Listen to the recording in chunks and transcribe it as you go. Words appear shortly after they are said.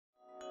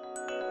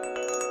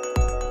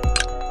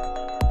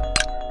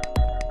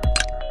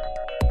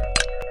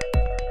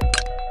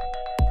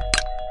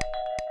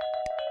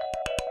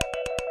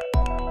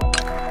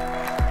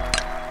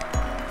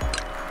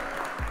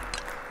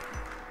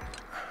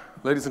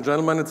Ladies and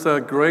gentlemen, it's a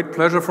great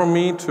pleasure for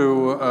me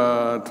to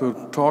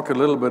talk a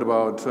little bit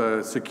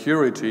about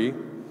security.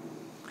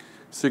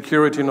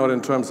 Security not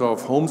in terms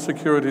of home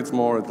security, it's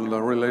more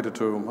related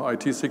to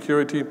IT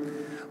security.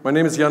 My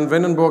name is Jan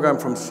Wendenburg, I'm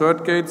from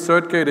CertGate.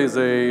 CertGate is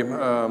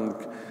a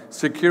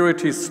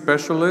security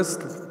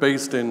specialist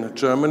based in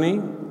Germany.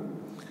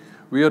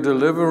 We are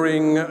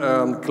delivering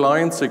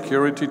client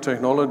security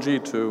technology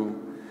to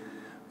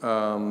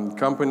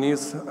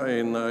companies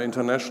in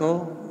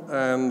international,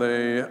 and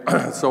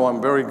so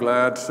I'm very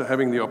glad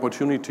having the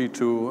opportunity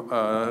to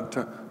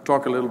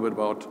talk a little bit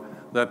about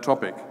that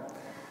topic.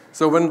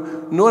 So when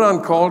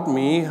Nuran called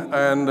me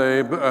and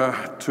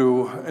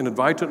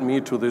invited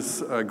me to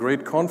this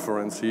great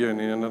conference here in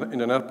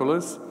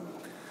Indianapolis,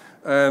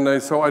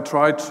 and so I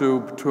tried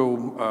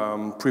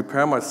to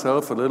prepare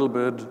myself a little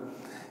bit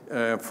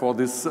for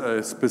this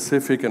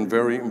specific and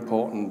very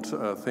important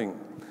thing.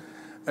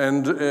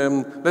 And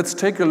let's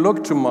take a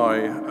look to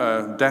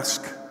my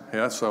desk.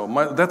 Yeah, so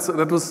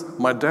that was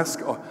my desk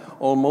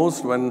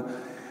almost when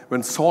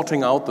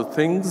sorting out the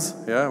things.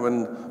 Yeah,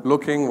 when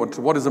looking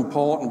what is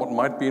important, what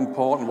might be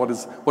important,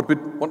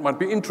 what might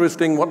be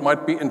interesting, what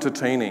might be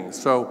entertaining.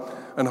 So,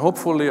 and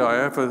hopefully I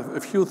have a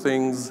few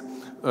things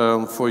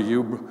for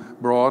you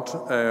brought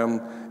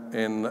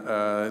in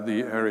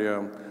the area.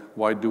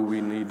 Why do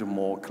we need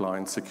more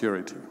client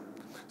security?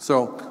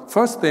 So,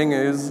 first thing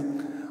is,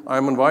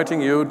 I'm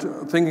inviting you to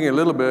thinking a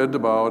little bit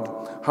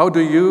about how do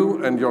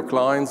you and your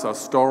clients are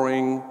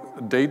storing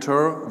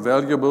data,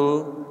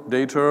 valuable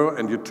data,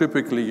 and you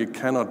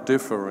cannot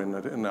differ in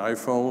an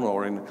iPhone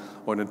or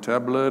in a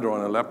tablet or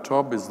on a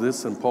laptop. Is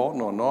this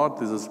important or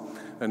not?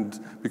 And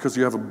because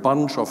you have a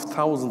bunch of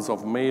thousands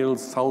of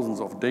mails,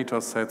 thousands of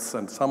data sets,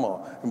 and some are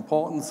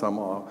important, some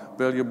are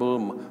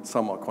valuable,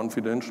 some are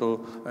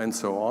confidential, and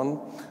so on.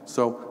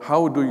 So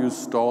how do you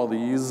store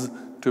these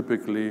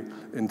typically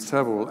in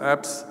several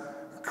apps?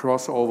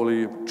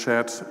 Crossover,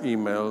 chat,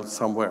 email,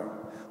 somewhere.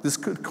 This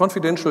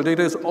confidential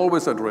data is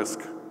always at risk.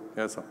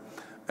 Yes, sir.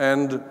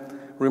 And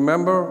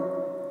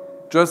remember,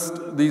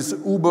 just these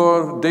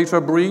Uber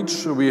data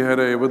breach, we had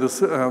with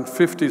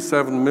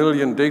 57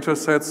 million data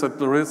sets at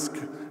the risk.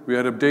 We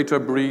had a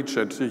data breach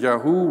at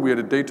Yahoo. We had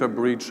a data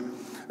breach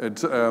at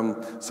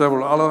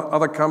several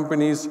other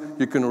companies.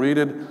 You can read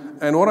it.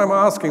 And what I'm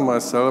asking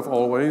myself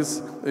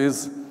always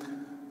is,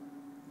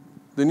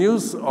 the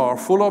news are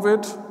full of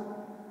it,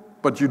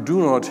 but you do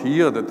not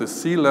hear that the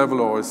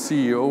C-level or a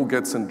CEO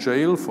gets in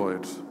jail for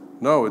it.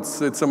 No, it's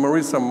a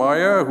Marissa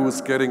Mayer who's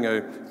getting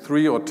a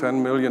 3 or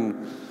 10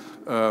 million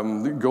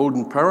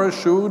golden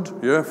parachute,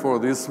 yeah, for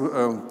this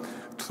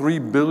 3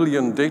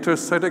 billion data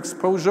set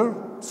exposure.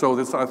 So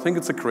I think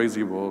it's a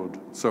crazy world.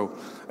 So,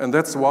 and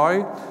that's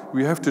why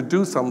we have to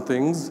do some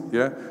things,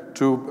 yeah,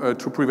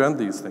 to prevent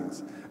these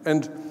things.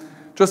 And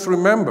just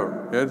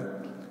remember, yeah,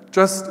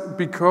 just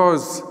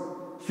because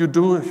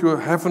you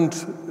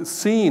haven't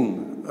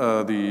seen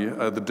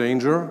the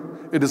danger,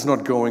 it is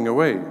not going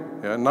away.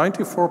 Yeah?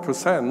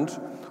 94%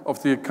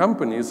 of the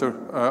companies are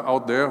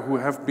out there who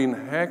have been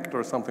hacked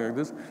or something like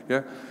this,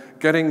 yeah,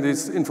 getting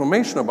this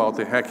information about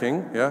the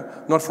hacking, yeah,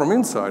 not from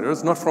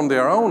insiders, not from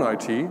their own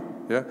IT,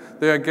 yeah,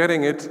 they are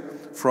getting it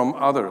from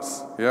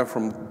others, yeah,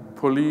 from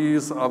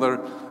police,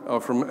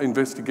 from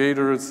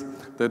investigators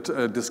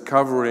that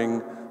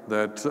discovering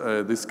that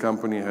this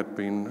company had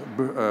been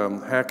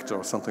hacked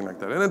or something like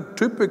that. And it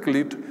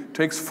typically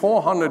takes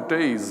 400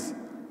 days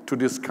to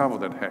discover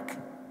that hack.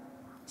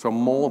 So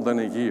more than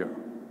a year.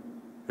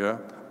 Yeah?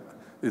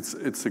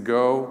 It's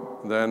ago,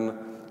 then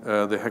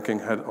the hacking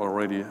had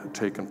already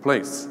taken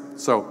place.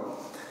 So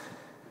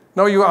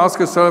now you ask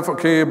yourself,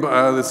 okay,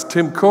 this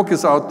Tim Cook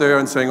is out there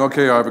and saying,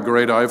 okay, I have a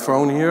great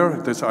iPhone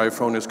here. This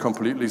iPhone is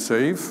completely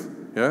safe.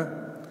 Yeah?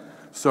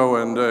 So,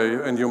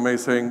 and you may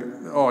say,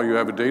 oh, you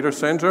have a data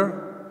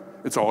center.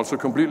 It's also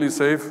completely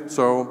safe,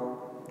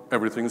 so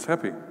everything is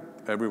happy.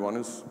 Everyone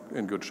is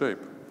in good shape.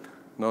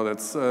 No,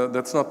 that's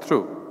not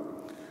true.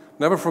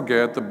 Never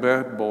forget, the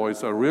bad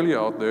boys are really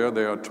out there.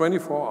 They are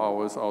 24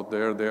 hours out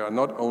there. They are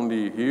not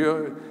only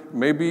here,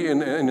 maybe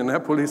in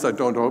Indianapolis, I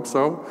don't hope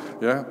so,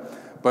 yeah,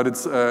 but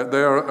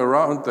they are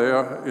around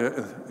there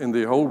in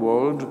the whole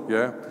world,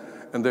 yeah,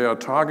 and they are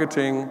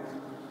targeting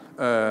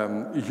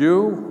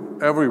you,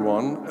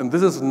 everyone, and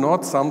this is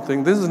not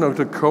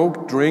a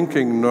Coke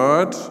drinking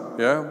nerd,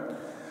 yeah,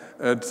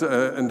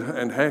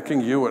 and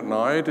hacking you at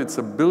night. It's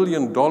a $1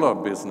 billion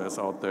business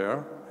out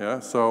there, yeah.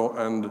 So,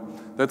 and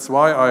that's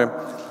why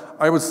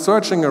I was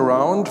searching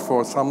around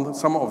for some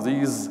of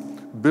these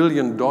 $1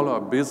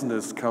 billion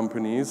business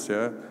companies,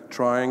 yeah,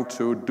 trying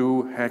to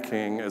do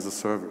hacking as a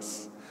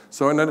service.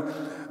 So,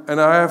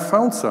 and I have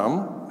found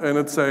some, and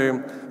it's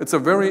a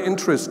very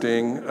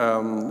interesting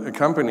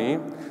company.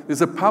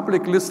 It's a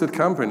public listed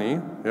company.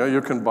 Yeah,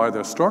 you can buy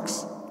their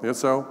stocks. Yeah,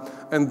 so,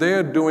 and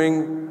they're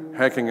doing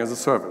hacking as a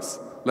service.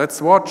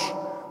 Let's watch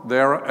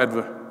their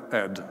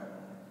ad.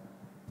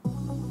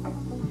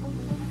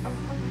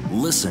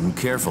 Listen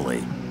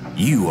carefully.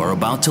 You are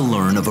about to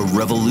learn of a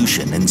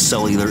revolution in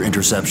cellular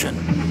interception.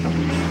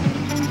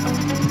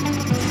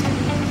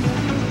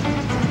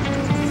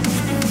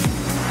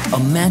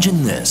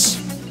 Imagine this.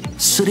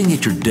 Sitting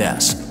at your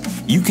desk,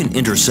 you can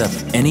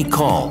intercept any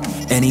call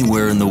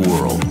anywhere in the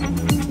world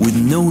with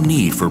no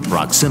need for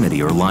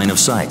proximity or line of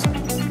sight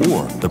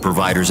or the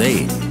provider's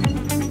aid,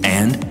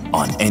 and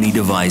on any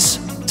device,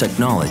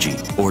 technology,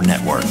 or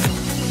network.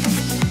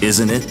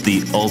 Isn't it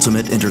the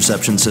ultimate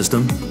interception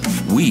system?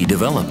 We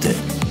developed it,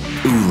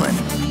 Ulan.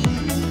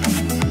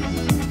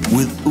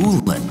 With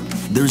Ulan,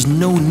 there's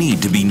no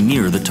need to be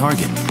near the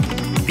target.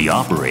 The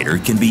operator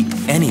can be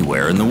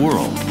anywhere in the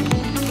world.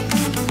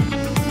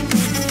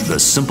 The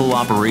simple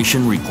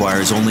operation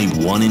requires only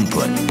one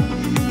input,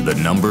 the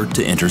number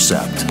to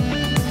intercept.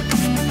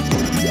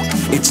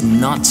 It's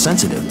not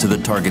sensitive to the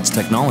target's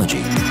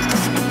technology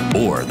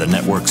or the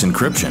network's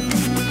encryption.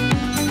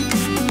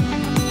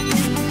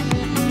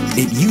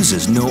 It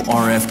uses no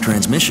RF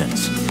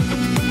transmissions.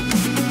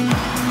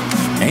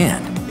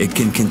 And it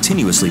can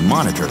continuously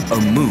monitor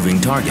a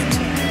moving target.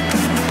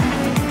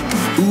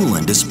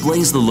 Ulan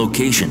displays the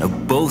location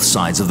of both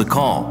sides of the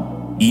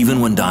call, even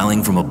when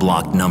dialing from a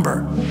blocked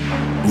number.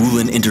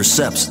 Ulan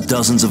intercepts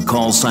dozens of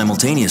calls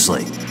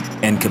simultaneously,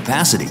 and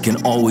capacity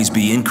can always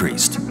be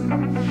increased.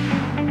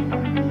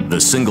 The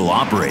single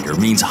operator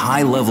means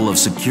high level of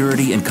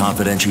security and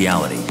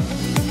confidentiality.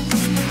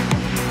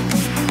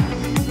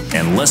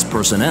 And less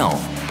personnel,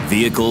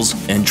 vehicles,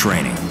 and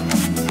training.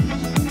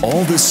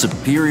 All this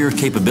superior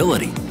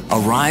capability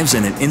arrives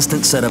in an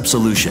instant setup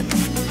solution,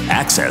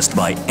 accessed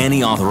by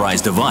any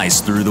authorized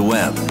device through the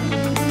web.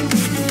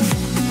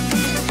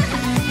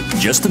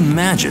 Just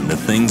imagine the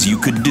things you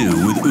could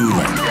do with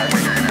Ulan.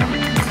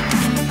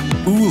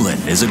 Ulan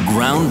is a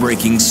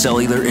groundbreaking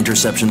cellular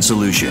interception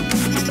solution,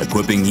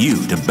 equipping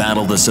you to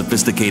battle the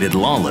sophisticated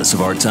lawless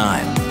of our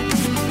time.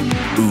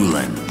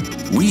 Ulan,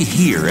 we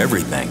hear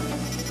everything,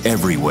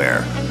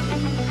 everywhere.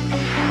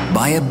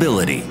 By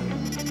ability,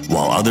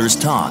 while others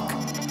talk,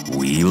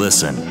 we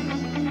listen.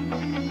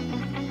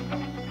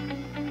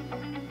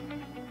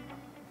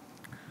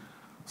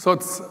 So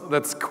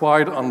that's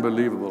quite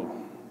unbelievable.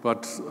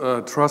 But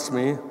trust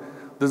me,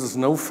 this is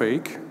no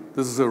fake.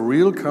 This is a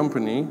real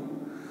company.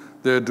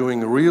 They're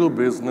doing real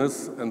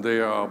business, and they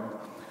are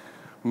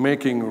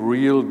making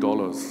real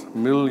dollars,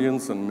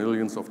 millions and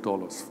millions of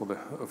dollars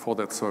for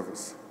that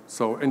service.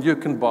 So, and you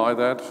can buy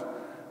that,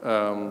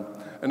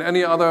 and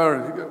any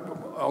other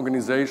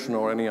organization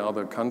or any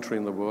other country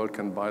in the world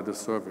can buy this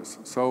service.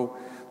 So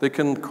they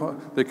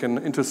can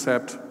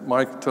intercept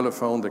my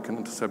telephone, they can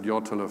intercept your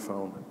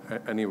telephone,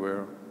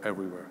 anywhere,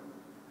 everywhere.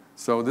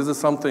 So this is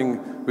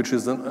something which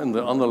is in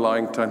the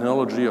underlying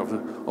technology of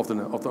the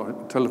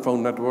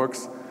telephone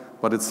networks,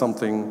 but it's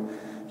something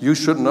you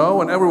should know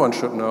and everyone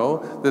should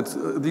know that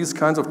these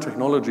kinds of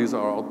technologies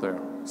are out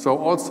there. So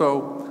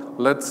also,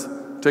 let's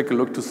take a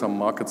look to some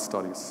market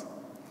studies.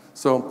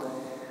 So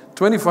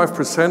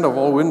 25% of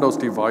all Windows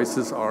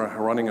devices are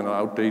running an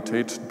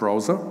outdated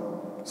browser.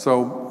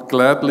 So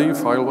gladly,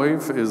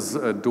 FileWave is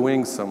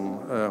doing some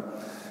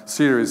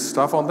serious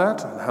stuff on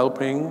that,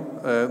 helping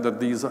that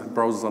these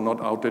browsers are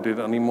not outdated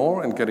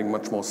anymore and getting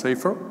much more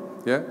safer.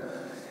 Yeah,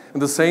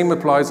 and the same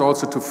applies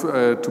also to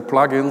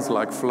plugins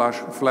like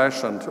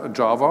Flash and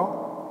Java.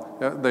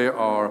 Yeah, they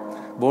are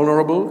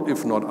vulnerable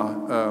if not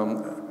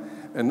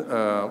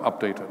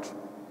updated.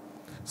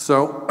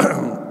 So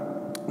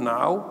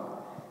now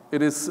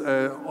it is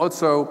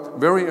also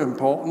very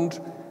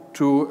important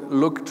to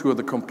look to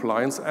the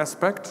compliance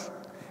aspect.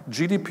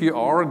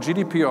 GDPR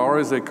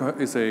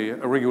is a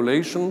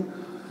regulation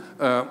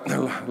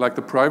like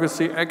the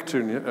Privacy Act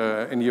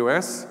in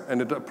US,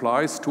 and it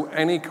applies to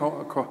any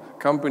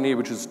company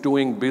which is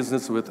doing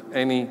business with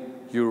any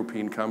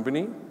European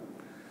company.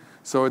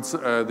 So it's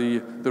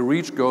the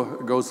reach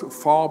goes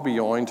far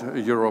beyond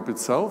Europe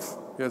itself.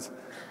 Yes,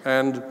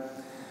 and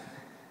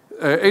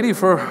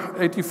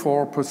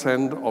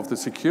 84% of the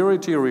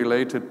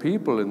security-related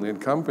people in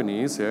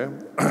companies, yeah,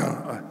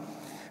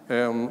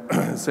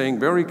 saying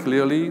very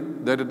clearly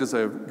that it is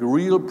a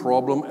real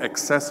problem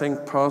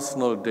accessing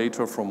personal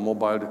data from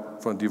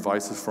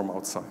devices from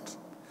outside.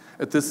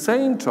 At the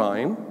same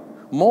time,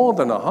 more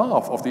than a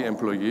half of the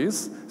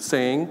employees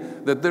saying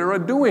that they are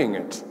doing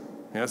it.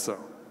 Yeah, so.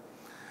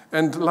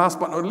 And last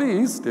but not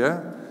least,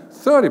 yeah,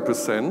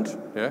 30%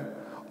 yeah,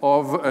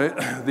 of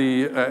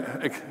the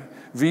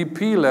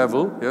VP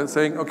level, yeah,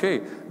 saying,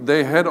 okay,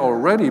 they had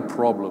already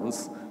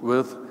problems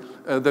with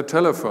their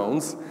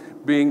telephones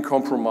being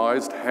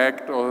compromised,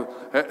 hacked, or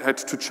had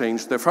to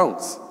change their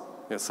phones.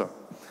 Yes, sir.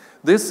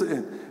 This,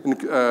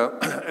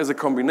 as a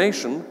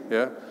combination,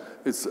 yeah,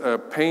 is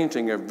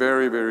painting a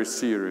very, very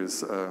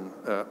serious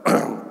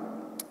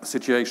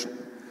situation.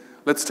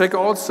 Let's take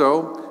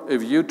also a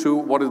view to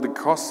what are the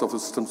costs of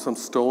some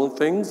stolen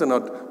things and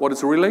what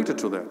is related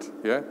to that.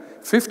 Yeah,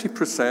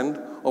 50%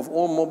 of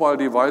all mobile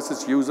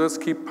devices users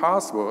keep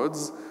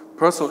passwords,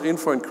 personal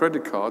info, and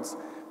credit cards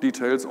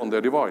details on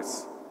their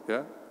device.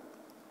 Yeah,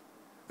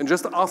 and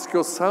just ask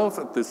yourself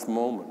at this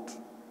moment: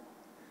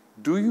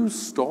 do you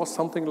store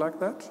something like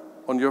that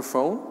on your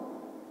phone?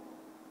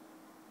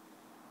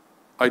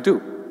 I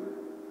do.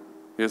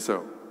 Yes,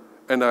 sir.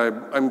 And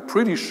I'm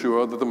pretty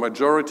sure that the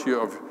majority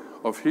of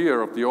of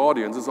the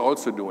audience is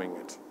also doing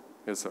it.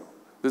 Yes, so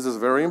this is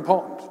very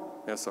important.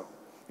 Yes, so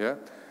yeah,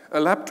 a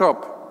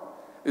laptop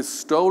is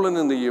stolen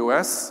in the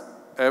US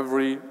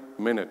every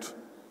minute.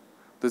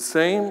 The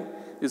same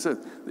is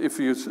if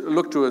you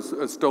look to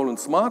a stolen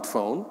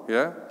smartphone.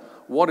 Yeah,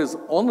 what is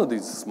on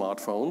these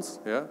smartphones?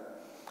 Yeah,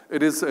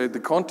 it is the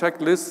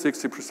contact list,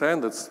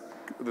 60%.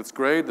 That's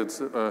great.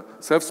 That's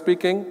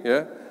self-speaking.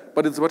 Yeah,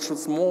 but it's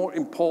what's more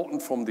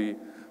important from the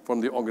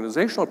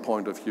organizational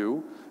point of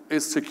view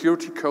is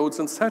security codes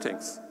and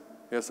settings.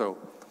 Yeah, so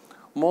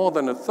more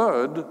than a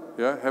third,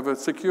 yeah, have a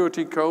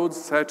security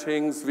codes,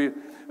 settings,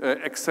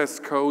 access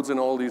codes, and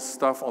all these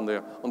stuff on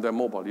their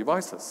mobile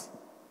devices.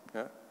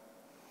 Yeah.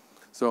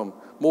 So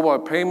mobile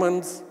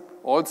payments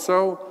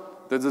also,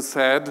 that is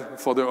sad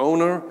for the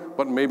owner,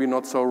 but maybe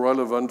not so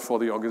relevant for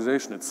the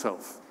organization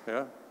itself.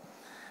 Yeah.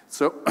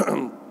 So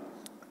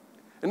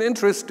an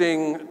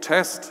interesting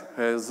test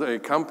has a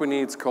company.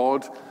 It's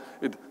called.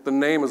 The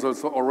name is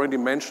also already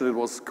mentioned. It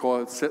was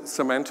called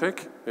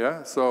Semantic.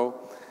 Yeah.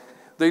 So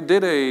they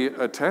did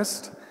a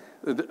test.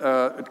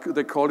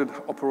 They called it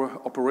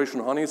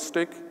Operation Honey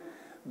Stick.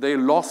 They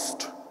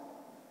lost,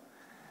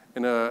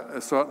 in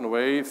a certain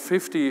way,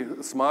 50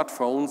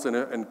 smartphones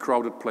in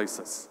crowded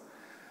places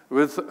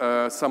with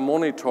some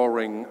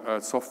monitoring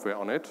software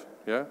on it.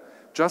 Yeah?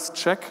 Just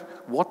check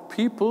what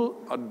people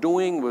are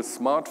doing with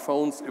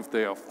smartphones if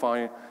they are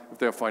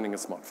finding a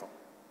smartphone.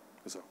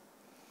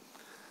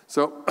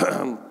 So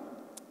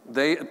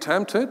they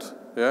attempted,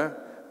 yeah,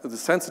 the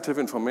sensitive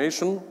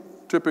information.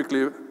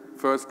 Typically,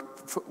 first,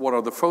 what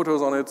are the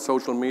photos on it,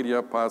 social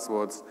media,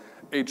 passwords,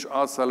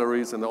 HR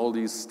salaries, and all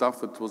these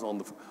stuff that was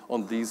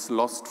on these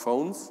lost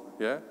phones.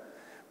 Yeah,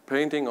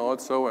 painting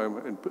also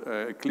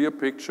a clear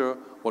picture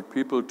what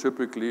people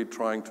typically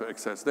trying to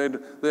access.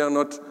 They are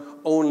not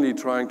only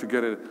trying to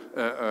get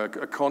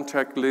a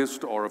contact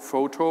list or a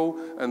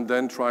photo and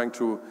then trying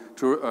to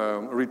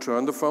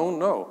return the phone.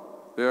 No,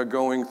 they are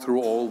going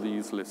through all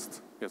these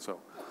lists. Yeah, so,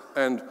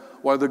 and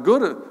while the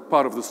good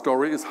part of the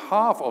story is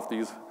half of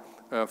these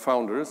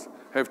founders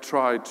have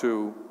tried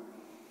to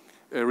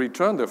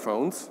return their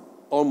phones,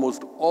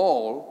 almost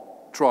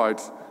all tried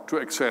to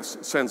access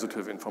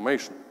sensitive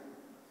information.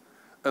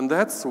 And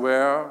that's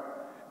where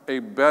a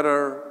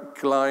better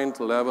client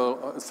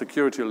level,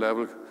 security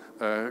level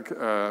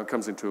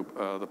comes into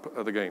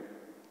the game.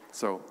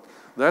 So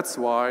that's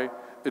why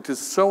it is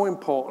so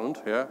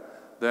important, yeah,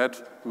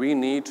 that we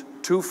need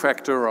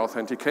two-factor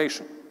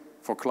authentication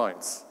for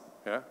clients,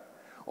 yeah,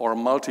 or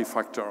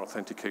multi-factor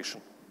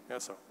authentication. Yeah,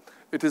 so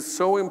it is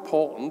so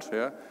important,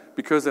 yeah,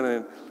 because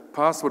a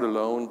password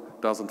alone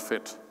doesn't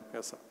fit.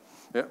 Yes, sir.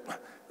 Yeah.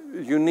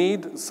 You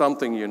need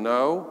something you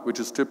know, which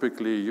is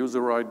typically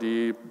user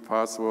ID,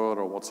 password,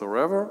 or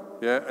whatsoever,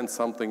 yeah, and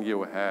something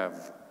you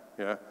have,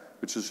 yeah,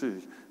 which is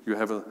you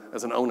have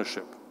as an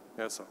ownership.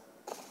 Yes, sir.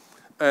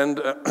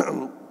 And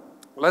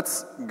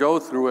let's go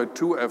through a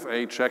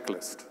 2FA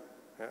checklist.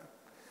 Yeah.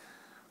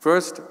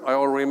 First, I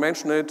already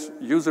mentioned it,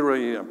 user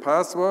ID and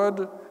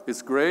password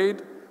is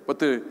great, but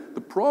the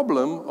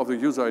problem of the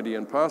user ID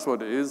and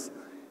password is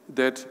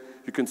that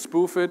you can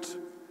spoof it.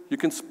 You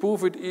can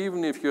spoof it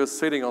even if you're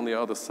sitting on the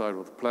other side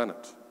of the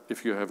planet.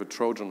 If you have a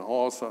Trojan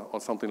horse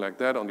or something like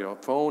that on your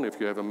phone, if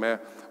you have a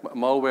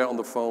malware on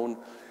the phone,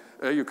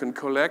 you can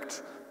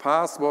collect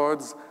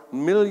passwords,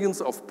 millions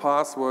of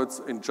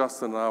passwords in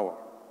just an hour.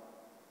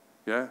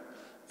 Yeah?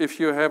 If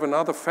you have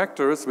another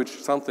factors, which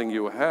is something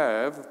you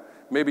have,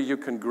 maybe you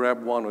can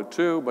grab one or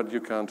two, but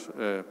you can't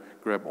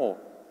grab all.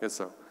 Yes,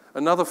 sir.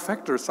 Another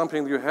factor,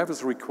 something you have,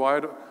 is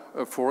required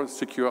for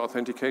secure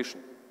authentication.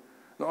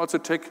 And also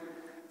take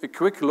a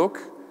quick look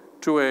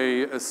to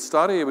a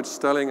study which is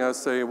telling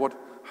us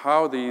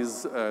how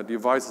these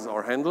devices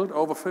are handled.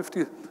 Over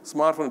 50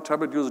 smartphone and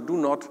tablet users do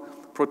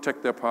not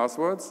protect their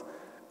passwords.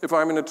 If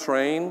I'm in a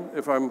train,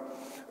 if I'm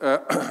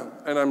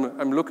and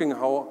I'm looking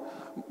how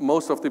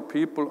most of the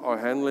people are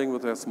handling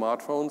with their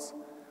smartphones,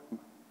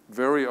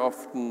 very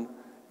often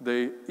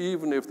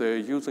even if they're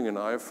using an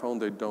iPhone,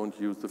 they don't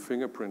use the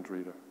fingerprint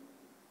reader.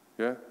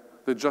 Yeah,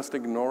 they just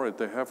ignore it.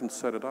 They haven't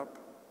set it up.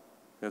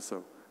 Yes,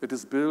 so. It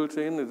is built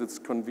in, it is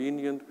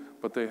convenient,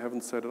 but they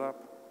haven't set it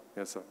up.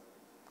 Yes, sir.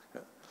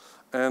 Yeah.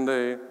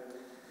 And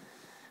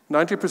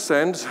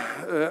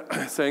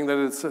 90% saying that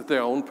it's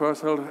their own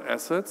personal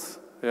assets.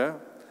 Yeah,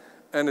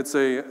 and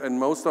and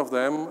most of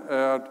them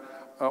are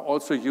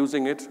also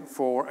using it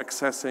for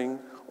accessing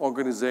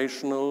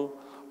organizational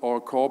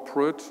or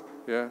corporate,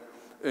 yeah,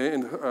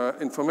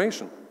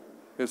 information.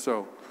 Yeah,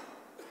 so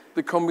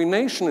the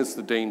combination is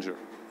the danger.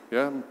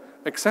 Yeah,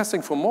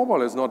 accessing for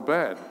mobile is not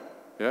bad.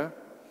 Yeah.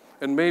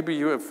 And maybe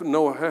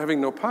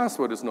having no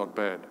password is not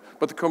bad.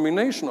 But the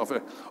combination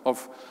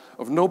of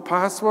no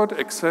password and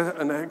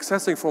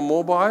accessing for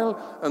mobile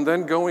and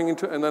then going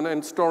into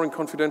and storing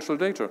confidential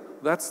data,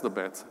 that's the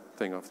bad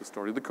thing of the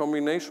story. The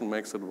combination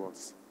makes it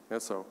worse. Yeah,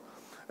 so.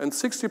 And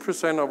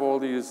 60% of all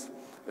these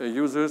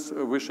users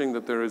are wishing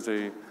that there is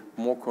a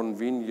more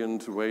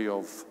convenient way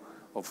of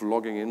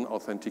logging in,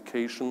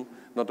 authentication,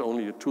 not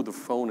only to the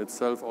phone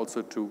itself,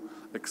 also to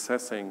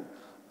accessing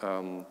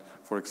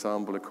for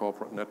example, a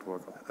corporate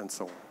network and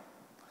so on.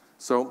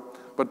 So,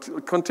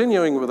 but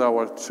continuing with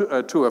our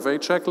 2FA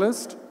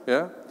checklist,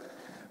 yeah,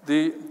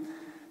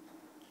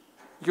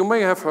 you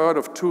may have heard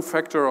of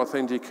two-factor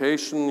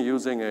authentication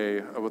using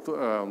an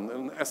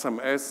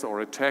SMS or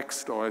a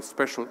text or a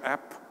special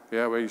app,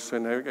 yeah, where you say,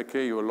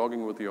 okay, you're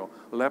logging with your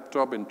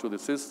laptop into the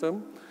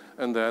system,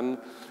 and then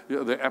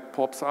the app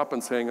pops up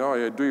and saying, oh,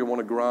 yeah, do you want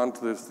to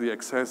grant the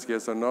access,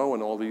 yes or no,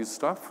 and all these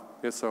stuff.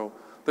 Yeah, so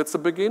that's the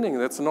beginning.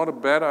 That's not a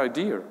bad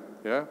idea.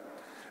 Yeah,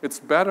 it's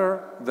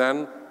better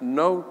than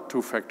no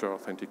two-factor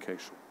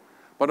authentication.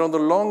 But on the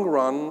long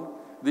run,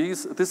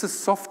 this is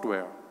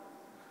software.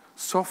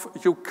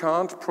 You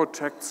can't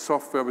protect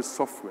software with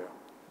software.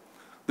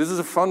 This is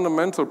a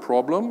fundamental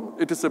problem.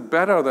 It is a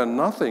better than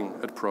nothing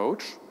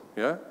approach,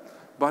 yeah,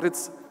 but it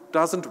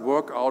doesn't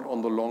work out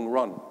on the long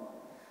run.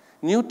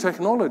 New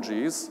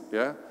technologies,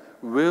 yeah,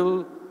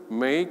 will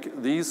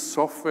make these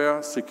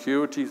software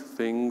security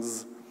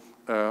things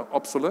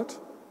obsolete,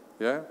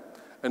 yeah,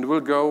 and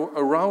will go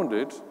around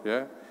it,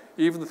 yeah.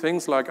 Even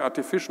things like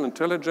artificial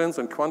intelligence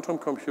and quantum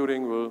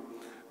computing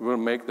will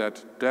make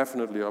that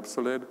definitely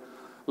obsolete.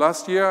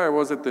 Last year, I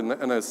was at the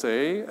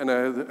NSA and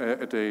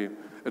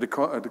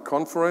at a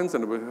conference,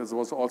 and there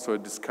was also a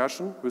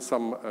discussion with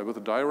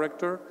the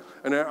director,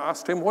 and I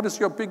asked him, "What is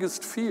your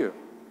biggest fear?"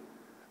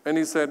 And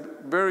he said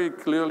very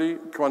clearly,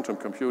 quantum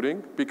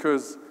computing,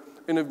 because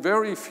in a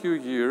very few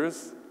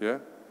years, yeah,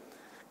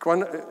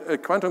 a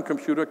quantum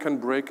computer can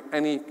break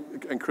any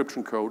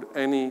encryption code,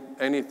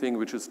 anything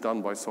which is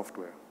done by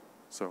software.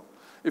 So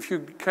if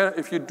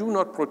you do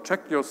not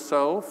protect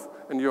yourself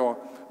and your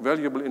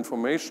valuable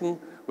information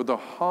with a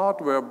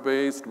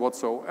hardware-based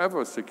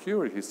whatsoever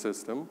security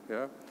system,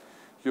 yeah,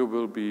 you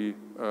will be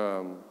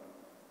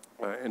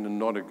in a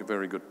not a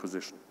very good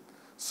position.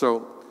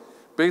 So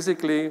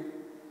basically,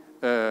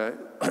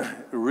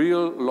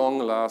 real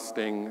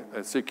long-lasting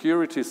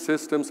security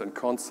systems and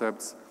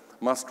concepts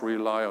must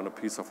rely on a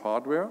piece of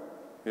hardware.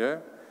 Yeah,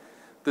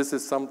 this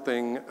is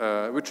something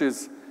which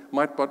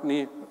might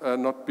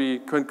not be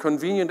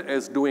convenient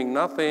as doing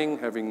nothing,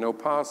 having no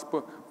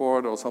passport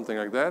or something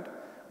like that,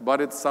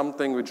 but it's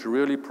something which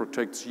really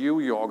protects you,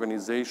 your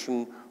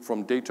organization,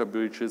 from data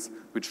breaches,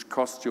 which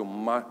cost you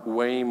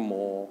way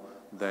more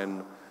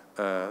than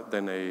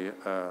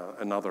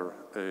another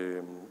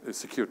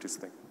securities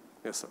thing.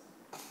 Yes, sir.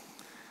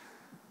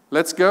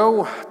 Let's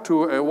go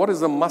to what is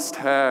the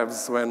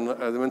must-haves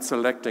when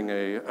selecting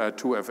a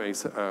 2FA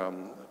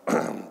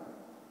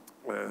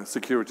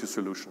security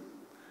solution.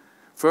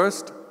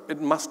 First, it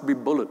must be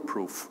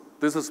bulletproof.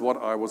 This is what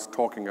I was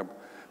talking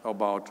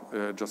about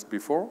just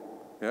before.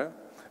 Yeah?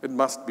 It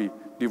must be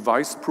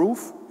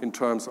device-proof in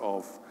terms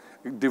of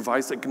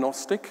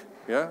device-agnostic.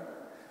 Yeah?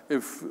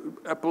 If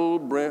Apple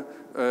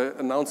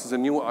announces a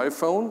new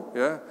iPhone,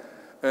 yeah,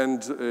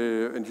 and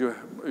you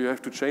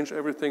have to change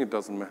everything, it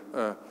doesn't.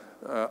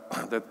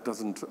 That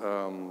doesn't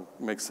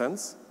make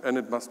sense, and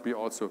it must be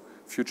also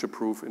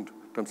future-proof in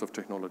terms of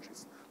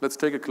technologies. Let's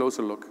take a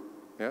closer look.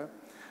 Yeah?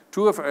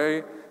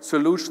 2FA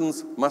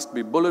solutions must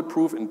be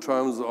bulletproof in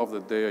terms of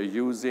that they are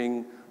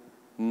using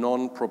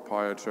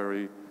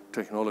non-proprietary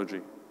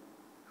technology.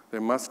 They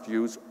must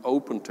use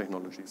open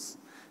technologies.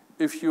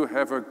 If you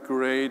have a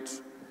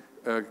great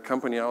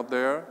company out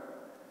there,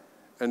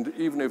 and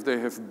even if they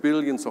have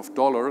billions of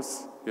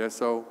dollars, yeah,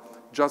 so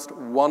just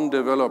one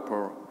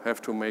developer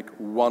have to make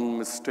one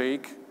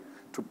mistake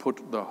to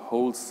put the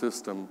whole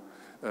system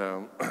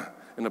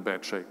in a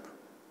bad shape.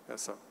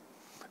 Yes, sir.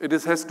 It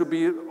has to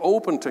be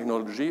open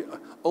technology.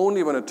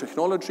 Only when a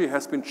technology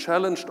has been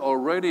challenged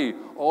already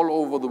all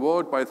over the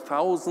world by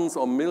thousands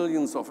or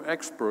millions of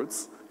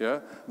experts, yeah,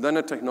 then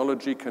a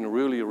technology can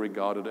really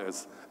regard it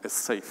as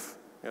safe.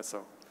 Yes,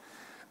 sir.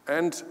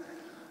 And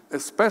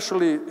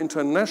especially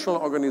international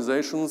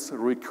organizations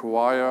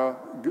require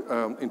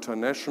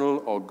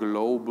international or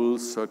global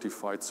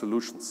certified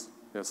solutions.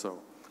 Yeah, so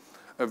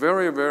a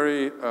very,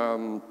 very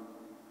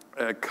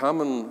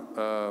common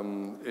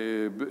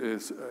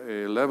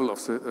level of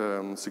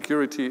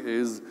security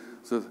is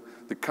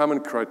the common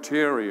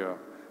criteria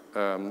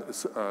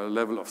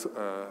level of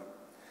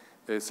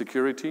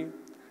security.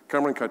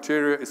 Common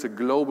criteria is a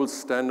global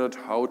standard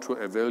how to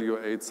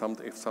evaluate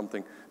something, if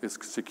something is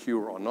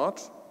secure or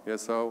not. Yeah,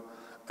 so.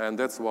 And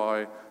that's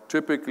why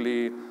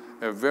typically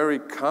a very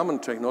common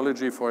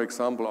technology, for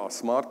example, are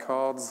smart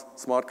cards.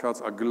 Smart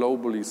cards are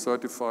globally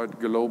certified,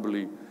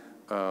 globally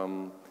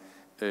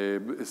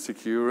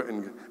secure,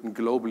 and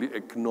globally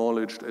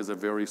acknowledged as a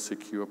very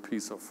secure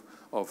piece of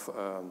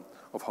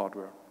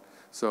hardware.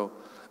 So,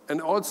 and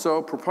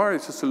also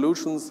proprietary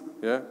solutions,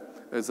 yeah,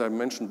 as I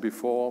mentioned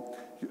before,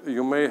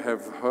 you may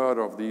have heard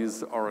of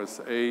these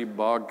RSA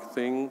bug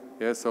thing,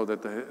 yeah, so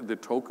that the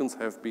tokens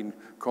have been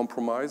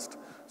compromised.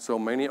 So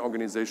many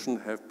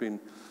organizations have been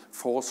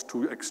forced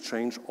to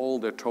exchange all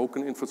their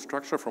token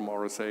infrastructure from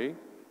RSA.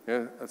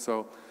 Yeah,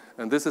 so,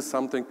 and this is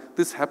something,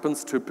 this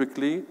happens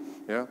typically,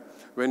 yeah,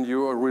 when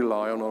you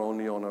rely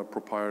only on a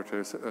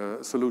proprietary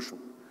solution.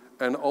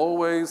 And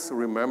always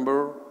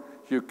remember,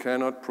 you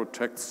cannot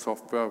protect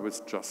software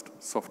with just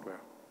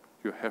software.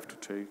 you have to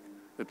take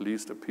at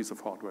least a piece of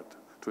hardware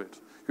to it.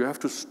 You have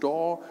to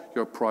store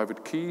your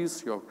private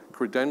keys, your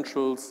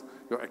credentials,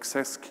 your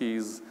access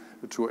keys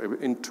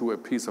into a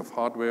piece of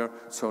hardware,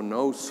 so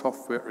no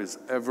software is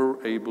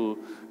ever able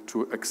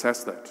to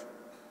access that.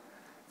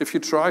 If you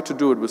try to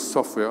do it with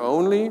software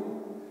only,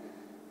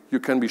 you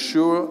can be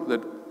sure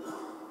that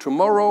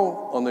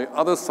tomorrow, on the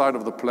other side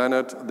of the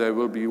planet, there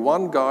will be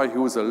one guy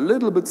who is a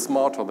little bit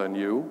smarter than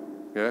you,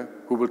 yeah,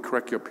 who will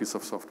crack your piece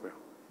of software.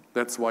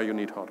 That's why you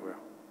need hardware.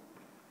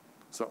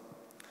 So,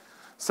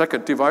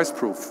 second, device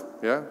proof.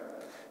 Yeah,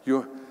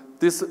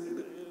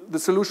 the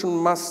solution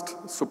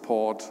must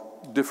support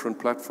different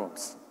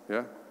platforms.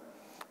 Yeah,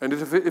 and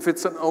if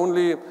it's an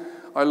only,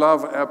 I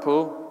love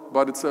Apple,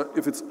 but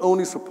if it's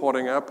only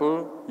supporting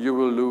Apple, you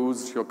will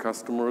lose your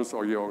customers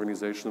or your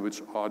organization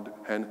which are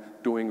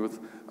doing with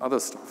other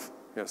stuff.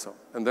 Yeah, so,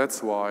 and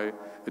that's why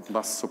it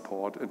must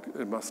support,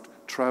 it must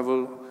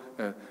travel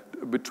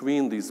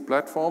between these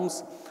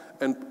platforms.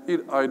 And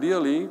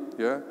ideally,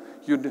 yeah,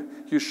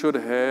 you should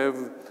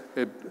have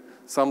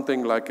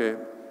something like a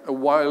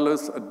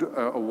wireless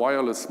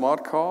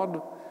smart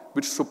card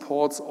which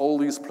supports all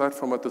these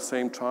platforms at the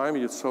same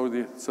time, so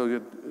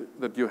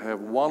that you have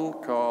one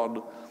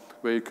card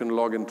where you can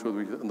log into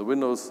in the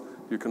Windows,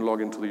 you can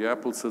log into the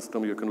Apple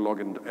system, you can log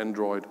into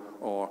Android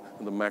or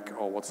in the Mac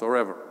or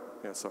whatsoever.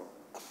 Yeah, so.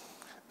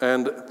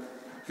 And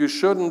you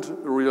shouldn't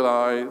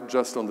rely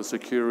just on the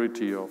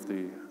security of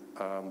the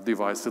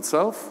device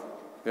itself,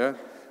 yeah?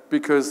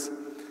 Because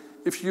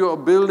if you are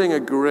building a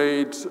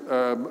great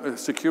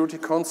security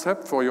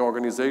concept for your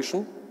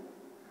organization,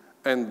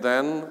 and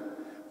then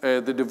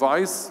the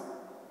device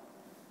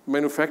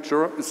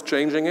manufacturer is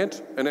changing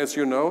it, and as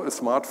you know, a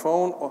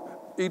smartphone,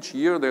 each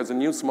year there's a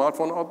new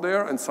smartphone out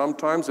there, and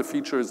sometimes a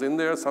feature is in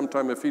there,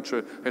 sometimes a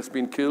feature has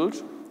been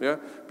killed, yeah,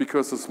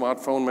 because the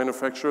smartphone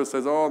manufacturer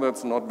says, oh,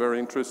 that's not very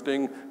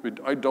interesting,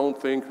 I don't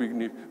think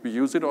we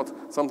use it, or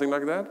something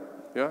like that,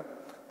 yeah,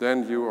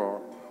 then you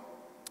are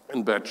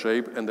in bad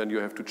shape, and then you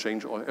have to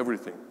change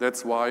everything.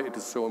 That's why it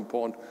is so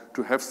important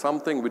to have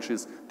something which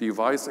is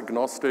device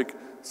agnostic,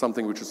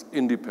 something which is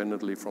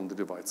independently from the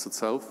device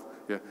itself,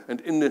 yeah, and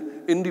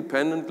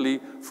independently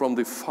from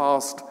the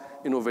fast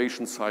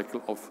innovation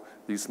cycle of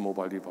these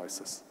mobile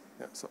devices.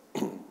 Yeah, so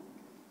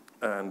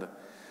and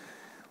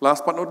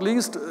last but not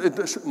least,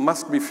 it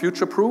must be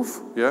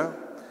future-proof. Yeah,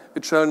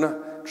 it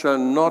shall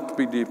not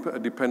be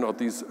depend on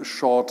these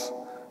short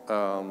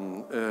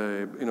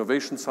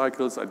innovation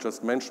cycles. I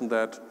just mentioned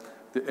that.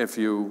 If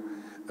you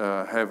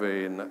have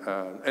an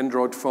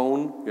Android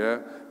phone, yeah,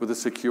 with a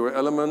secure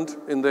element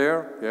in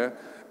there, yeah,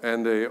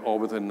 and or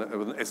with an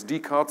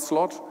SD card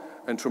slot,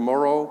 and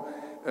tomorrow,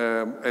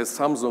 as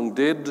Samsung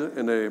did,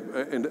 in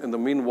the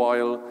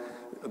meanwhile,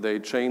 they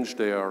changed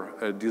their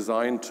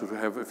design to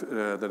have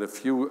that a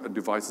few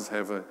devices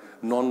have a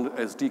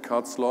non-SD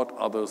card slot,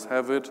 others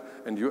have it,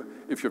 and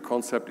if your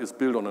concept is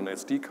built on an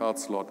SD card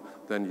slot,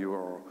 then you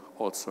are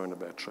also in a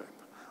bad shape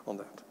on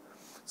that.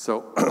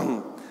 So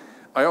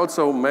I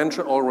also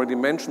already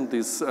mentioned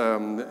this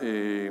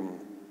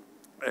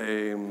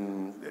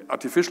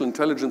artificial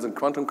intelligence and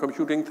quantum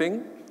computing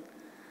thing.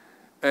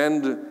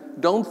 And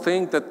don't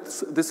think that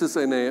this is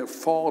in a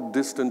far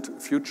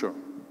distant future.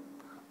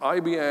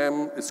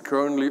 IBM is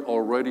currently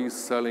already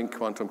selling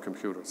quantum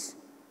computers.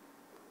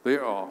 They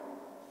are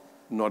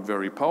not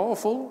very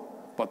powerful,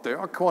 but they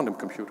are quantum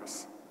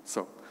computers.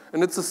 So,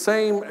 and it's the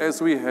same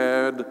as we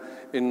had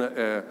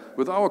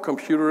with our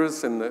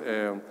computers and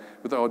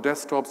with our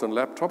desktops and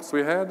laptops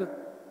we had.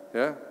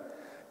 Yeah,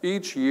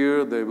 each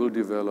year they will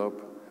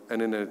develop,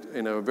 and in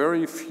a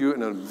very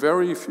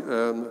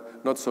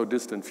not so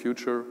distant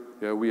future,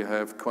 yeah, we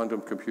have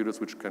quantum computers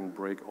which can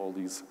break all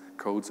these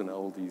codes and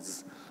all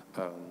these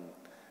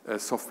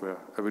software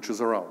which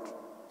is around.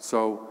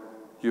 So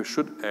you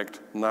should act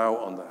now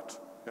on that.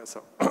 Yeah,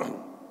 so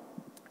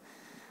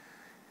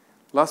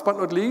last but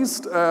not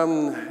least,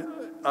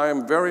 I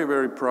am very,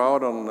 very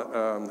proud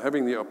on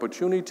having the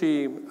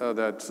opportunity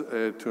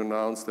to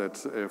announce that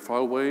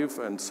FileWave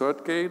and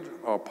CertGate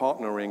are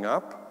partnering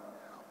up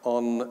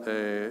on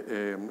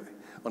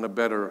a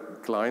better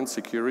client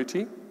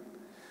security.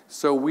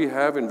 So we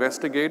have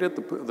investigated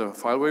the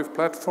FileWave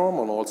platform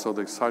and also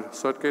the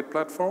CertGate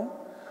platform,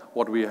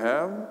 what we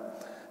have,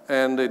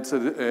 and it's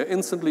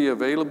instantly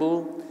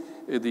available.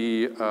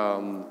 The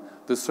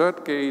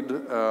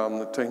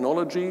CertGate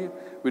technology,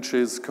 which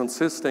is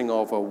consisting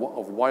of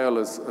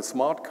wireless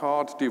smart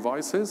card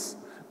devices,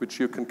 which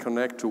you can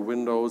connect to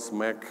Windows,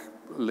 Mac,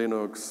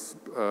 Linux,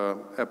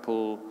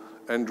 Apple,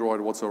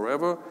 Android,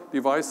 whatsoever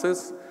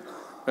devices,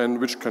 and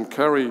which can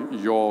carry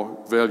your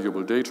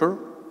valuable data.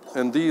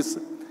 And these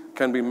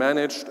can be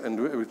managed and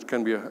which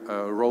can be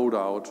rolled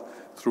out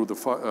through the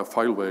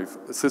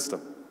FileWave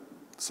system.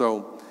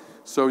 So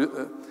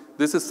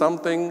this is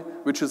something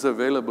which is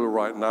available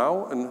right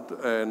now,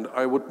 and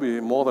I would be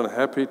more than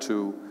happy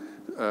to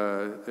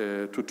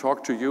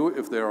talk to you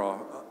if there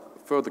are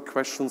further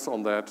questions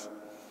on that.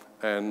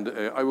 And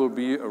I will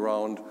be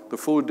around the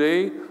full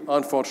day.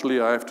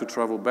 Unfortunately, I have to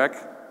travel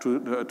back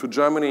to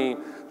Germany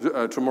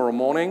tomorrow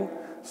morning.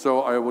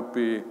 So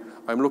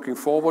I'm looking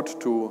forward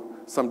to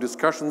some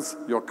discussions,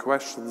 your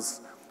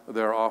questions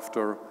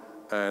thereafter,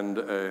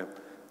 and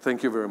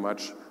thank you very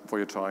much for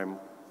your time.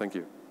 Thank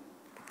you.